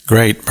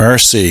great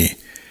mercy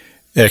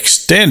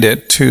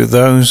extended to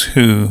those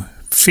who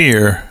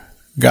fear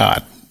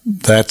God.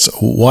 That's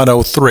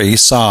 103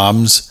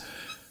 Psalms,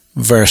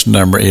 verse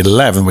number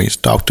 11. We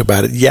talked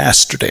about it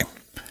yesterday.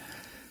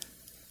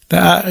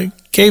 Now, I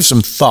gave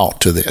some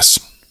thought to this,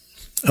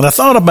 and I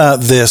thought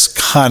about this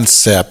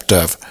concept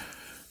of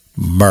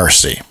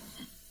mercy.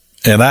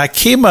 And I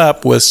came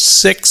up with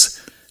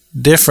 6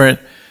 different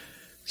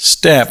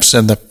steps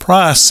in the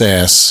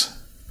process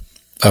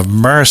of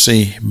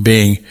mercy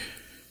being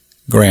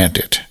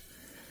granted.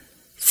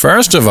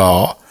 First of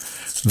all,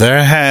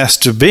 there has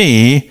to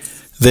be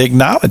the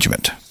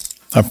acknowledgement.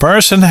 A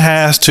person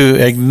has to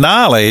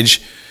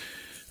acknowledge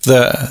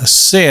the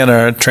sin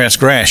or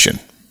transgression,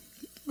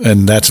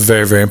 and that's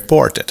very, very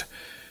important.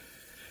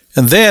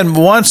 And then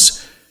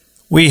once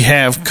we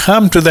have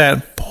come to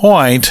that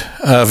point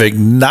of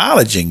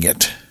acknowledging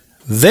it,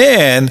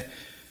 then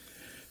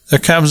there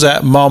comes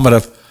that moment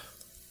of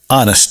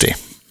honesty.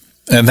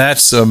 And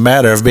that's a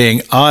matter of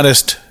being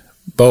honest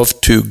both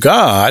to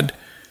God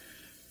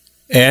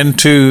and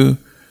to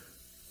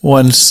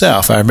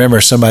oneself. I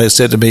remember somebody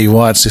said to me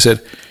once, he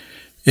said,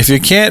 if you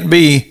can't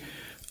be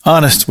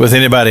honest with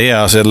anybody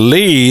else, at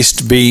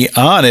least be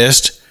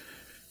honest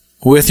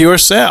with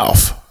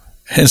yourself.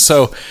 And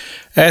so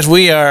as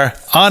we are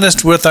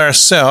honest with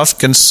ourselves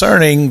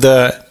concerning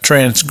the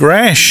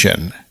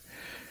transgression,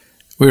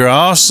 we are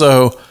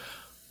also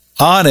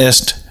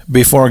honest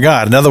before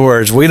God. In other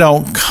words, we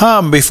don't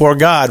come before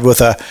God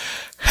with a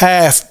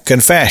half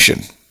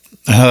confession.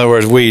 In other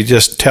words, we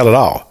just tell it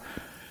all.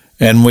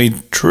 And we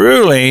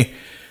truly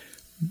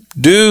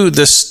do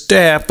the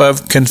step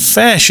of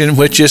confession,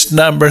 which is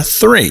number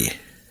 3,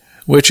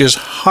 which is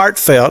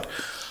heartfelt,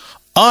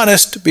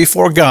 honest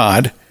before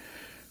God.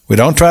 We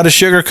don't try to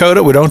sugarcoat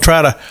it. We don't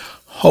try to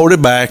hold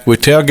it back. We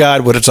tell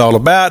God what it's all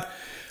about.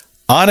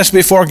 Honest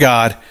before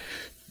God,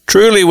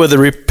 truly with a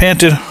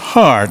repentant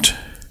heart,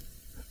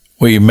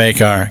 we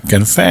make our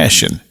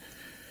confession.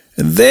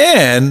 And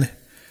then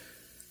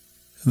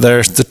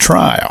there's the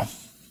trial.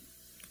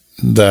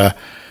 The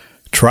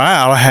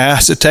trial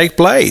has to take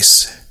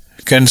place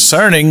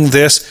concerning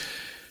this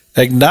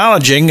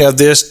acknowledging of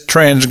this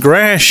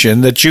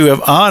transgression that you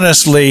have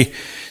honestly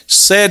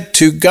said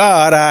to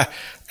God, I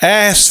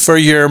ask for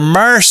your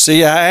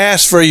mercy, I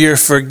ask for your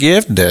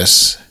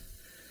forgiveness.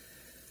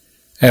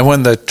 And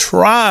when the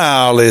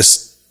trial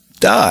is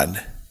done,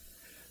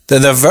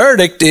 then the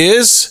verdict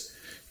is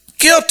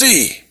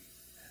guilty,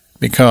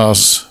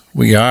 because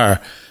we are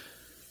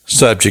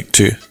subject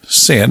to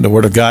sin. The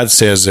Word of God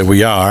says that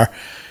we are.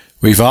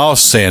 We've all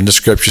sinned, the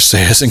Scripture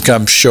says, and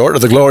come short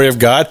of the glory of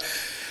God.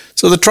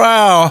 So the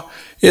trial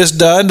is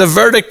done. The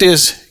verdict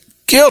is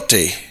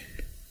guilty.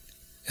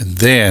 And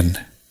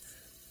then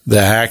the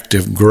act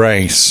of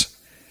grace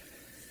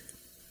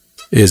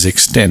is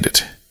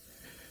extended.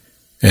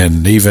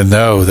 And even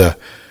though the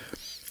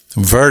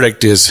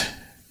verdict is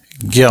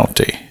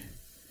guilty,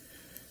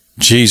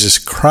 Jesus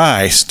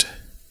Christ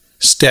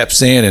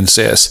steps in and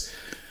says,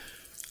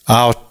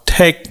 I'll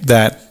take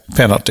that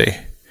penalty,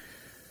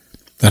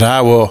 that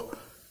I will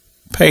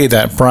pay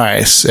that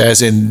price,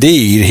 as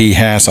indeed he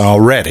has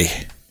already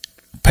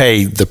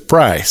paid the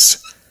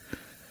price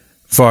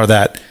for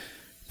that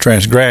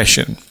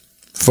transgression,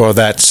 for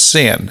that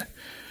sin,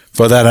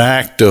 for that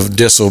act of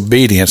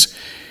disobedience.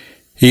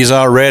 He's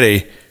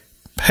already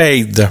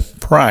paid the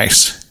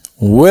price,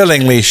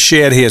 willingly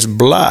shed his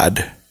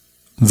blood,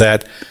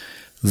 that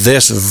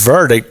this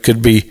verdict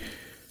could be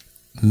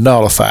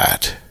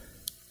nullified,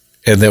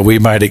 and that we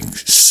might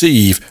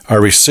receive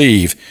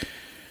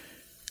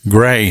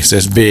grace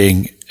as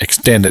being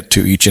extended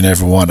to each and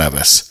every one of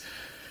us.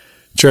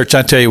 Church,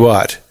 I tell you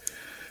what,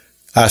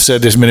 I've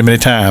said this many, many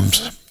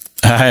times,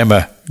 I am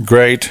a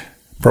great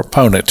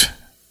proponent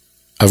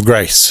of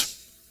grace.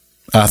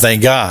 I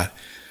thank God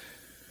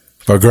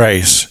for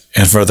grace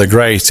and for the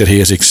grace that he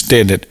has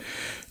extended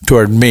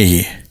toward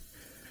me,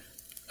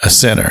 a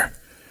sinner.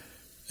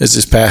 This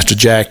is Pastor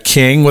Jack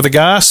King with the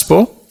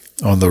gospel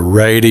on the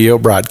radio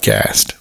broadcast.